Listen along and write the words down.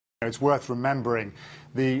It's worth remembering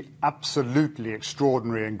the absolutely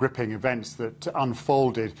extraordinary and gripping events that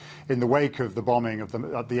unfolded in the wake of the bombing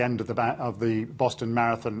at the end of the Boston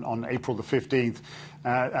Marathon on April the 15th,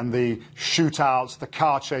 and the shootouts, the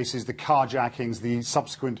car chases, the carjackings, the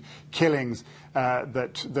subsequent killings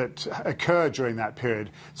that occurred during that period.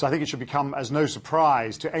 So I think it should become as no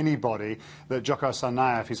surprise to anybody that Dzhokhar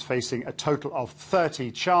Tsarnaev is facing a total of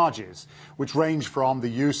 30 charges, which range from the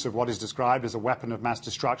use of what is described as a weapon of mass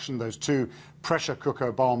destruction, those two pressure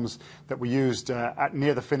cooker bombs that were used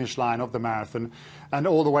near the finish line of the marathon, and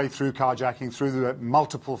all the way through carjacking, through the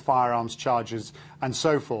multiple firearms charges, and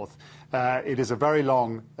so forth. It is a very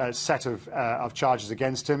long set of charges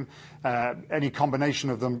against him. Any combination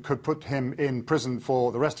of them could put him in prison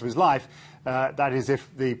for the rest of his life. That is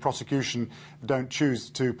if the prosecution don't choose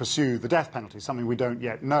to pursue the death penalty, something we don't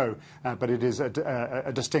yet know, but it is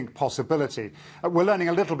a distinct possibility. We're learning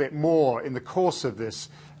a little bit more in the course of this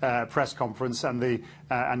press conference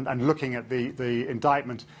and looking at the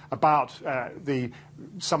indictment about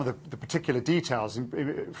some of the particular details.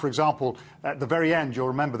 For example, at the very end, you'll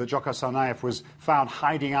remember that Dzhokhar Tsarnaev was found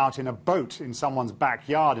hiding out in a boat in someone's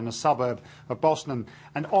backyard in a suburb of Boston,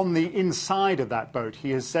 and on the inside of that boat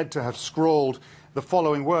he is said to have scrawled the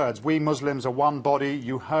following words: "We Muslims are one body,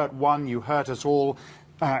 you hurt one, you hurt us all,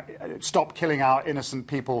 stop killing our innocent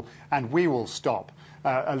people and we will stop."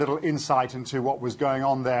 A little insight into what was going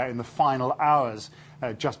on there in the final hours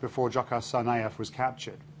just before Dzhokhar Tsarnaev was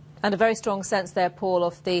captured. And a very strong sense there,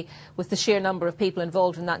 Paul, with the sheer number of people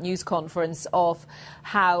involved in that news conference, of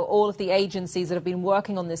how all of the agencies that have been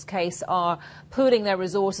working on this case are pooling their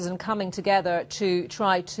resources and coming together to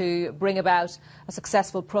try to bring about a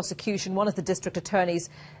successful prosecution. One of the district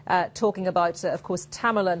attorneys talking about, of course,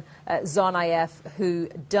 Tamerlan Tsarnaev, who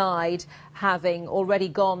died, having already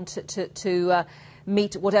gone to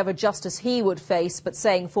meet whatever justice he would face, but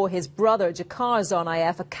saying for his brother, Dzhokhar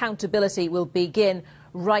Tsarnaev, accountability will begin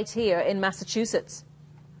right here in Massachusetts.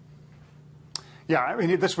 Yeah, I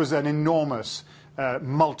mean, this was an enormous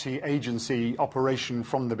multi-agency operation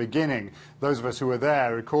from the beginning. Those of us who were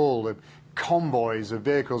there recall the convoys of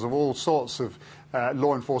vehicles of all sorts of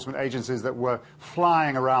law enforcement agencies that were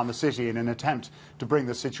flying around the city in an attempt to bring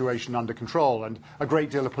the situation under control. And a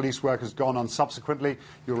great deal of police work has gone on subsequently.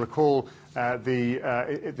 You'll recall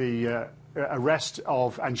the arrest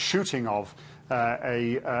of and shooting of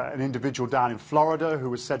an individual down in Florida who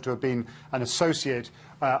was said to have been an associate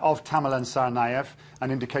of Tamerlan Tsarnaev,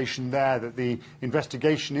 an indication there that the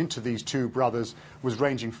investigation into these two brothers was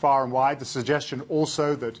ranging far and wide. The suggestion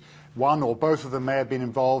also that one or both of them may have been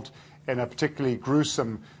involved in a particularly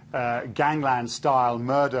gruesome gangland-style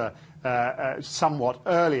murder somewhat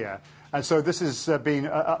earlier. And so this has there's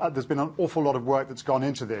been an awful lot of work that's gone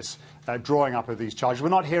into this, drawing up of these charges. We're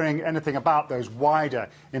not hearing anything about those wider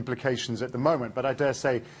implications at the moment, but I dare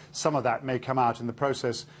say some of that may come out in the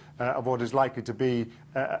process of what is likely to be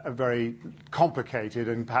a very complicated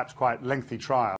and perhaps quite lengthy trial.